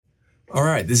All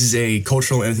right, this is a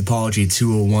Cultural Anthropology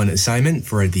 201 assignment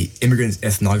for the Immigrant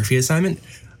Ethnography assignment.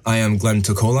 I am Glenn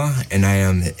Tokola, and I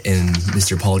am in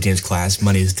Mr. Paul James' class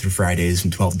Mondays through Fridays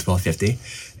from 12 to 12:50.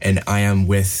 And I am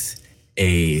with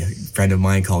a friend of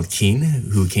mine called Keen,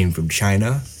 who came from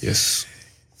China. Yes.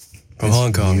 From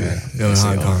Hong Kong, man. No,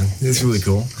 Hong Kong. It's really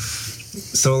cool.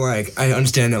 So, like, I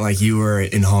understand that, like, you were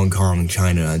in Hong Kong,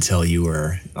 China, until you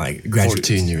were, like, graduate.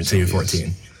 14 years So you're old, 14.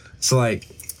 yes. So, like,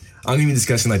 I'm going to be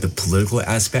discussing, like, the political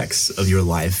aspects of your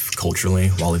life culturally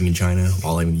while living in China,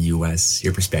 while living in the U.S.,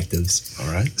 your perspectives.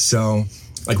 All right. So,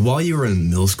 like, while you were in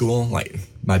middle school, like,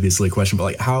 might be a silly question, but,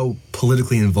 like, how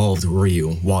politically involved were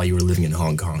you while you were living in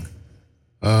Hong Kong?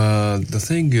 The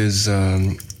thing is,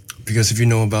 because if you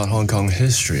know about Hong Kong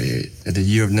history, at the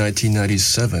year of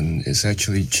 1997, it's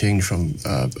actually changed from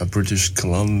a British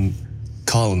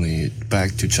colony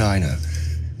back to China,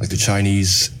 like the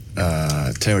Chinese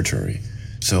territory.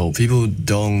 So people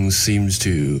don't seem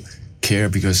to care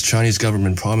because Chinese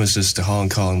government promises to Hong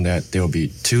Kong that there will be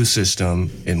two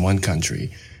systems in one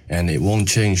country, and it won't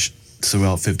change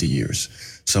throughout 50 years.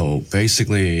 So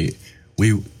basically,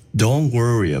 we don't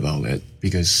worry about it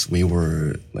because we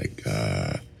were like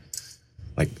a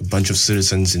bunch of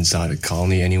citizens inside a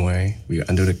colony anyway. We're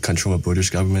under the control of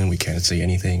British government. We can't say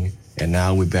anything. And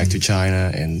now we're back to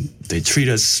China, and they treat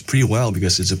us pretty well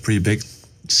because it's a pretty big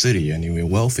city and we're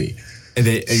wealthy. And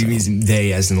you mean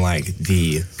they as in, like,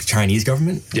 the Chinese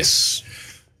government? Yes.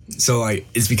 So, like,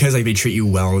 it's because, like, they treat you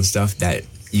well and stuff that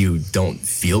you don't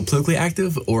feel politically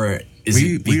active? Or is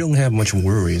we don't have much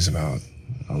worries about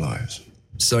our lives.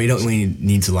 So you don't really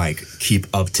need to, like, keep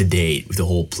up to date with the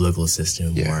whole political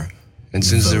system or... And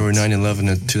since there were votes. 9/11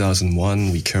 in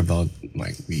 2001, we care about,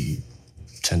 like, we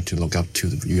tend to look up to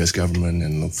the U.S. government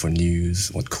and look for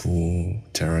news, what cool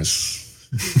terrorist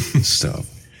stuff.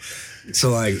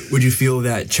 So, like, would you feel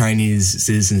that Chinese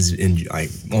citizens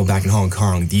back in Hong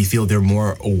Kong, do you feel they're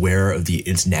more aware of the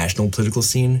international political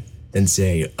scene than,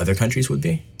 say, other countries would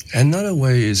be? Another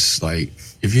way is, like,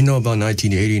 if you know about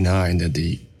 1989, that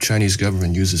the Chinese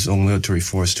government used its own military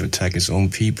force to attack its own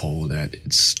people, that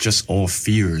it's just all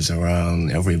fears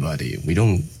around everybody. We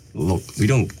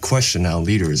don't question our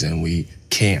leaders, and we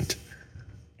can't.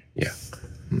 Yeah.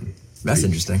 That's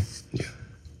interesting. Yeah.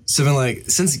 So then, like,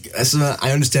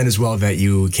 I understand as well that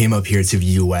you came up here to the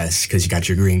U.S. because you got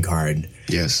your green card.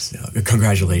 Yes.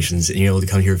 Congratulations. And you're able to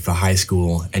come here for high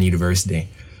school and university.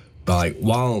 But, like,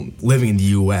 while living in the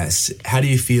U.S., how do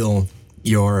you feel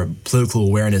your political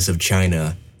awareness of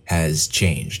China has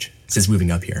changed since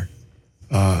moving up here?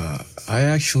 I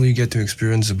actually get to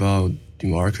experience about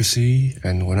democracy.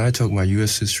 And when I took my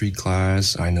U.S. history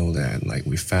class, I know that, like,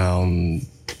 we found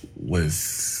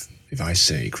with, if I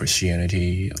say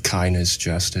Christianity, kindness,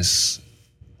 justice,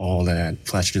 all that,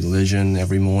 pledge religion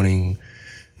every morning,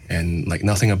 and, like,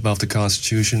 nothing above the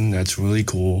Constitution, that's really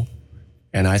cool.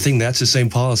 And I think that's the same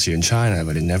policy in China,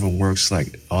 but it never works,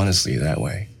 like, honestly that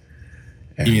way.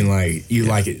 And, You mean, like,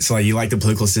 like it? So, like, you like the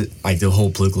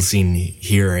whole political scene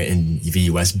here in the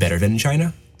U.S. better than in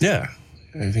China? Yeah.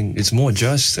 I think it's more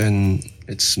just and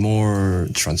it's more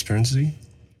transparency.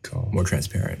 Cool. More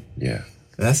transparent. Yeah.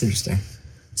 That's interesting.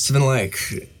 So then, like,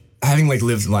 having, like,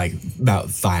 lived, like, about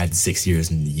 5 to 6 years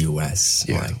in the U.S.,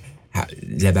 Yeah. like,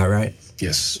 is that about right?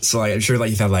 Yes. So, like, I'm sure,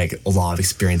 like, you've had, like, a lot of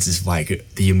experiences with,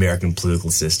 like, the American political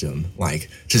system, like,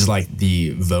 just, like,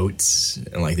 the votes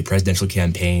and, like, the presidential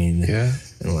campaign. Yeah.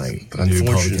 And, like, But the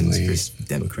Republicans unfortunately, versus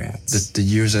Democrats. The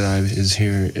years that I was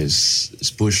here is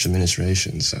Bush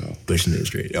administration, so Bush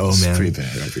administration. Oh, it's man. pretty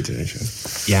bad reputation.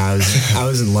 Yeah, I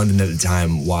was in London at the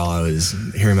time while I was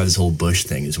hearing about this whole Bush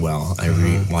thing as well. I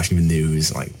was watching the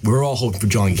news. Like, we were all hoping for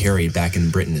John Kerry back in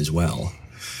Britain as well.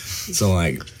 So,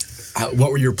 like,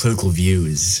 what were your political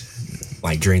views,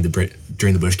 like, during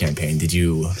the Bush campaign?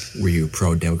 Were you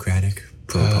pro-Democratic,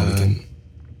 pro-Republican?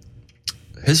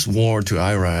 His war to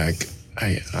Iraq,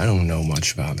 I don't know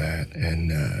much about that,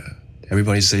 and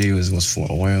everybody say it was for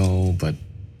oil, but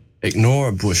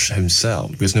ignore Bush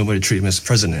himself because nobody treats him as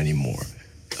president anymore.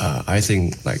 I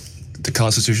think, like, the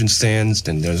Constitution stands,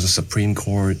 then there's a Supreme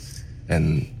Court,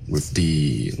 and with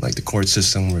the court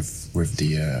system, with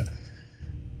the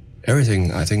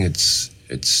everything, I think it's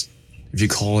if you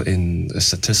call it in the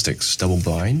statistics double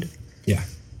blind. Yeah.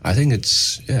 I think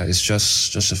it's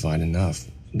just justified enough.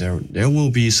 There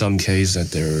will be some case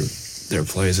that there are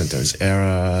places that there's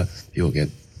error, people get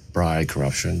bribe,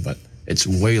 corruption, but it's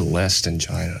way less than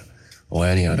China or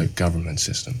any other government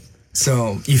system.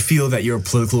 So you feel that your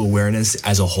political awareness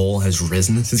as a whole has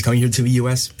risen since coming here to the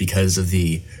U.S. because of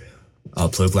the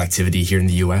political activity here in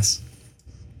the U.S.?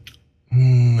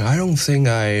 I don't think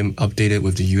I'm updated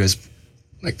with the U.S.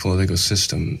 like political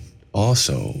system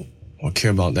also or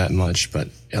care about that much, but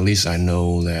at least I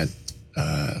know that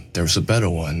there's a better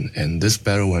one, and this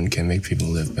better one can make people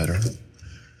live better.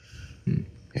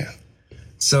 Yeah.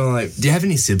 So, like, do you have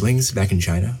any siblings back in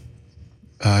China?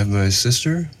 I have a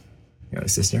sister. You have a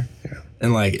sister? Yeah.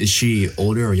 And, like, is she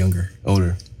older or younger?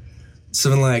 Older. So,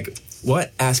 then, like,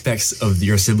 what aspects of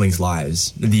your siblings'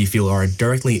 lives do you feel are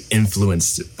directly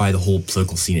influenced by the whole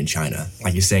political scene in China?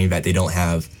 Like, you're saying that they don't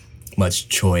have much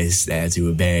choice as to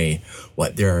obey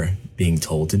what they're being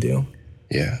told to do.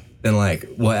 Yeah. Then, like,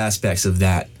 what aspects of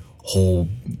that whole,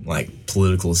 like,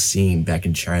 political scene back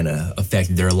in China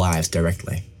affect their lives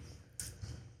directly?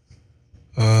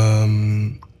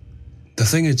 The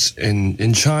thing is,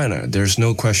 in China, there's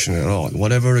no question at all.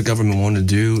 Whatever the government want to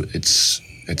do, it's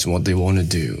what they want to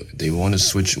do. They want to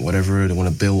switch whatever, they want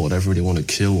to build whatever, they want to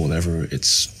kill whatever.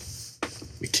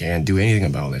 We can't do anything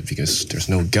about it because there's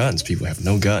no guns. People have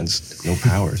no guns, no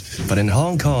powers. But in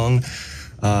Hong Kong,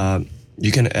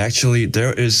 you can actually,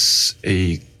 there is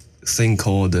a thing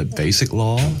called the basic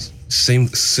laws, same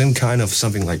kind of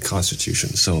something like constitution.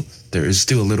 So there is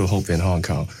still a little hope in Hong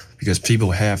Kong because people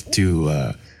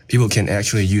can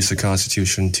actually use the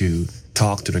constitution to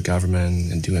talk to the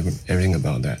government and do everything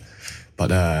about that.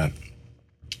 But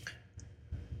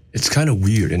it's kind of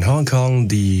weird. In Hong Kong,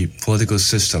 the political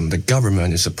system, the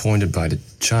government is appointed by the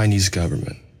Chinese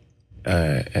government.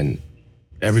 And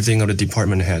everything of the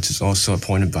department heads is also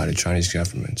appointed by the Chinese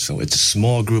government. So it's a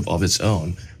small group of its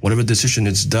own. Whatever decision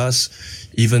it does,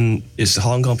 even if the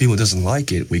Hong Kong people doesn't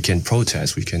like it, we can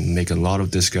protest. We can make a lot of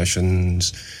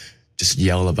discussions, just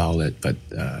yell about it. But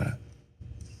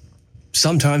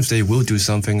sometimes they will do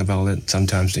something about it.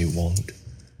 Sometimes they won't.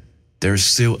 There's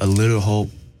still a little hope.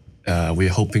 We're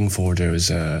hoping for there is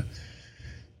a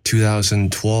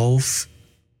 2012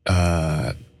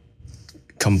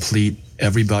 complete.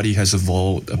 Everybody has a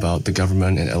vote about the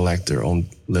government and elect their own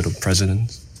little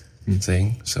president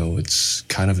thing. So it's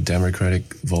kind of a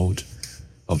democratic vote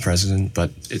of president,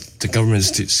 but the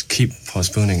government just keep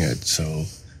postponing it. So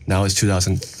now it's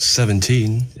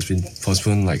 2017. It's been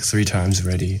postponed like 3 times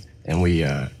already, and we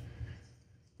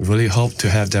really hope to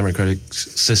have democratic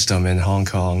system in Hong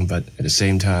Kong, but at the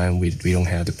same time, we don't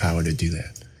have the power to do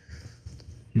that.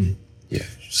 Yeah,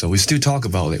 so we still talk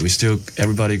about it.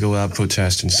 Everybody go out,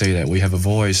 protest, and say that we have a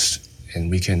voice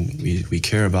and we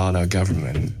care about our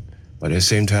government, but at the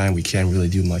same time, we can't really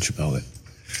do much about it.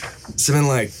 So then,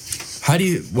 like,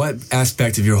 what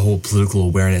aspect of your whole political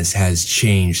awareness has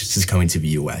changed since coming to the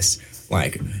U.S.?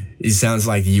 Like, it sounds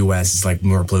like the U.S. is, like,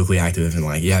 more politically active and,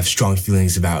 like, you have strong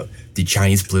feelings about the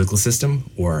Chinese political system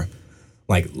or,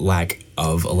 like, lack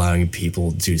of allowing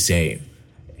people to say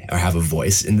or have a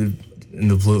voice in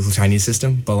the political Chinese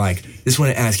system. But, like, just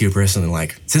want to ask you personally,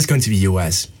 like, since going to the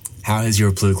U.S., how has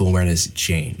your political awareness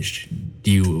changed?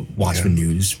 Do you watch the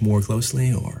news more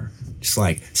closely or just,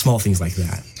 like, small things like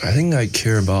that? I think I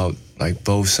care about, like,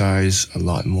 both sides a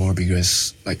lot more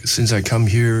because, like, since I come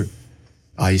here,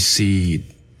 I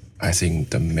think,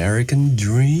 the American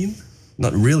dream.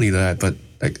 Not really that, but,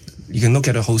 like, you can look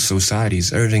at the whole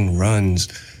societies, everything runs.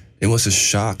 It was a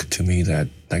shock to me that,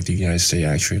 like, the United States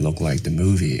actually looked like the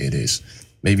movie it is.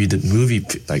 Maybe the movie,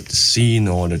 like, the scene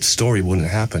or the story wouldn't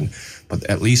happen, but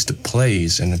at least the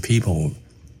place and the people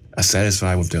are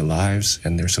satisfied with their lives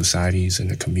and their societies and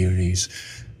their communities.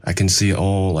 I can see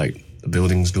all, like, the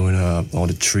buildings going up, all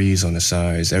the trees on the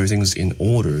sides, everything's in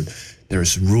order.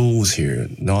 There's rules here,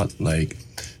 not like,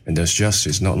 and there's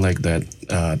justice, not like that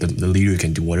the leader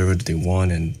can do whatever they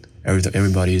want and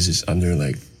everybody is just under,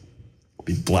 like,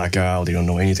 blackout, they don't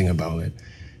know anything about it.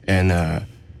 And I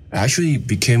actually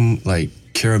became, like,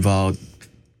 care about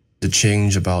the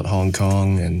change about Hong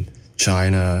Kong and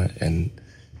China and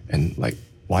like,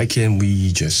 why can't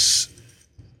we just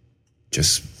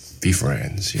be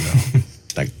friends, you know?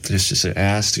 Like, just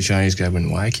ask the Chinese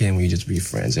government, why can't we just be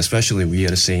friends? Especially we are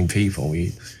the same people,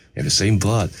 we have the same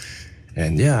blood.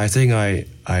 And yeah, I think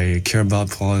I care about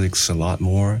politics a lot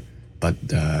more, but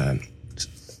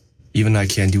even I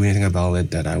can't do anything about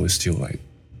it, that I was still, like,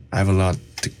 I have a lot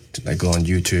to like, go on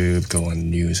YouTube, go on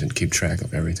news, and keep track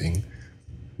of everything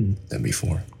than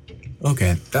before.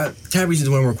 Okay, that kind of leads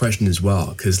into one more question as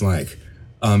well, because, like,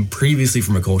 previously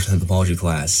from a cultural anthropology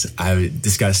class, I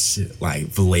discussed,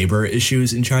 like, the labor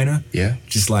issues in China. Yeah.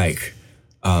 Just like,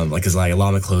 cause, like, a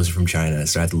lot of my clothes are from China,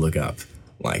 so I had to look up,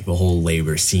 like, the whole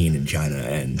labor scene in China,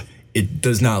 and it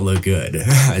does not look good,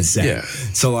 I'd say. Yeah.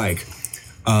 So, like,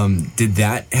 did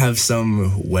that have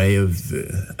some way of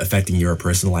affecting your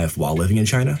personal life while living in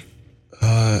China?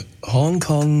 Hong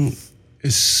Kong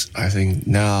I think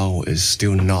now is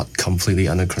still not completely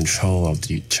under control of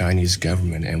the Chinese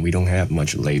government, and we don't have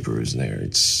much laborers there.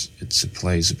 It's a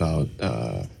place about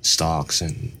stocks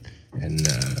and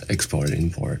export and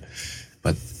import.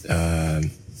 But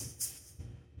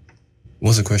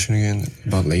what's the question again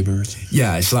about laborers?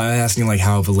 Yeah, so I was asking like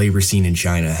how the labor scene in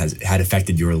China had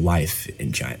affected your life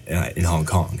in China, in Hong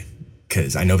Kong,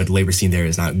 because I know that the labor scene there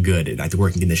is not good. Like the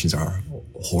working conditions are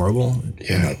horrible,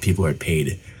 and that people are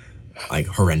paid like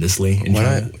horrendously in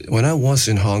China. When I was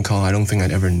in Hong Kong, I don't think I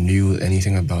ever knew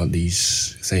anything about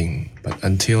these things. But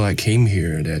until I came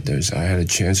here, I had a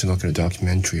chance to look at a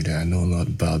documentary that I know a lot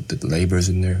about the laborers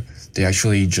in there. They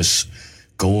actually just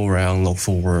go around, look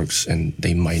for works, and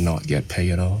they might not get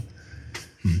paid at all.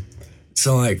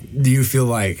 So, like, do you feel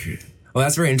like... Well,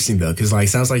 that's very interesting, though, because, like, it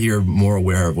sounds like you're more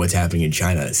aware of what's happening in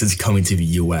China since coming to the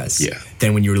U.S.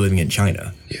 Than when you were living in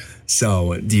China. Yeah.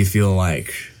 So, do you feel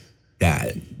like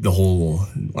that the whole,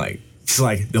 like, just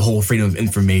like the whole freedom of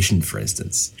information, for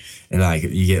instance, and, like,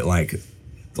 you get, like,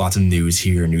 lots of news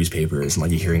here, newspapers, and,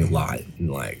 like, you're hearing a lot, and,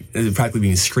 like, it's practically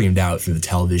being screamed out through the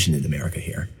television in America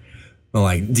here. But,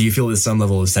 like, do you feel there's some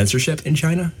level of censorship in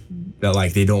China? That,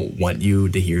 like, they don't want you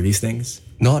to hear these things?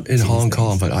 Not in Hong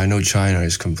Kong, but I know China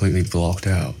is completely blocked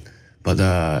out.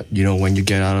 But, you know, when you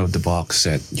get out of the box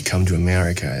that you come to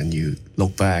America and you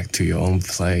look back to your own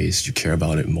place, you care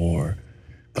about it more.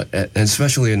 But and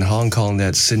especially in Hong Kong,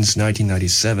 that since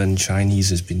 1997, Chinese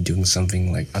has been doing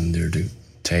something like under the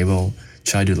table,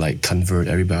 try to like convert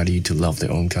everybody to love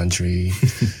their own country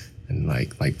and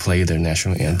like play their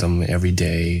national anthem every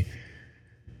day.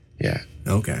 Yeah.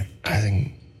 Okay. I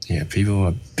think, people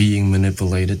are being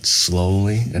manipulated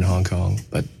slowly in Hong Kong.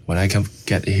 But when I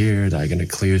get here, I get a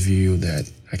clear view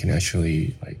that I can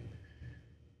actually like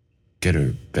get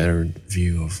a better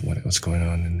view of what's going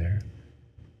on in there.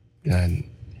 And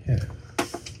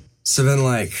so then,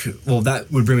 like, well, that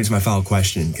would bring me to my final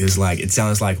question, because, like, it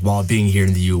sounds like while being here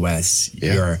in the U.S.,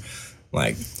 your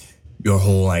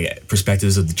whole, like,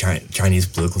 perspectives of the Chinese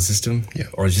political system,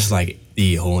 or just, like,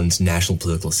 the whole international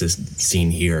political scene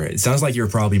here, it sounds like you're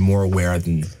probably more aware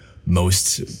than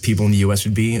most people in the U.S.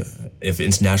 would be of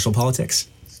international politics.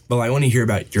 But I want to hear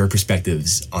about your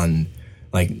perspectives on,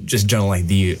 like, just general, like,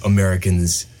 the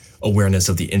Americans' awareness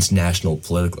of the international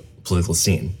political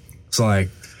scene. So, like,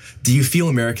 do you feel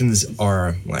Americans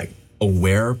are, like,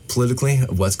 aware politically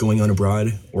of what's going on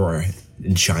abroad or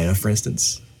in China, for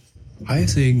instance? I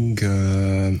think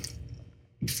there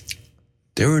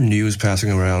were news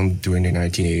passing around during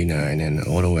 1989 and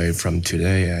all the way from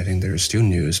today. I think there's still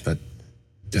news, but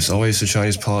there's always the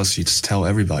Chinese policy to tell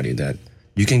everybody that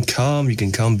you can come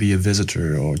be a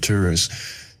visitor or tourist,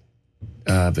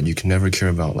 but you can never care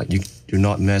about, like, you do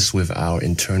not mess with our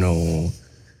internal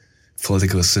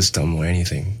political system or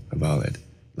anything about it.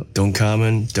 Don't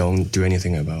comment, don't do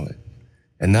anything about it.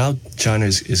 And now China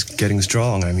is getting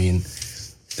strong. I mean,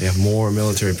 they have more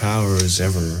military powers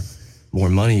ever, more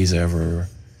money as ever.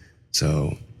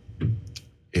 So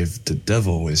if the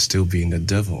devil is still being the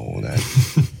devil, that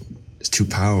it's too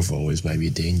powerful, it might be a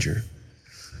danger.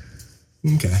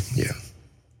 Okay. Yeah.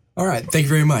 All right. Thank you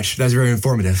very much. That was very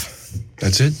informative.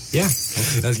 That's it? Yeah.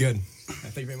 Okay, that's good.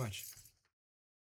 Thank you very much.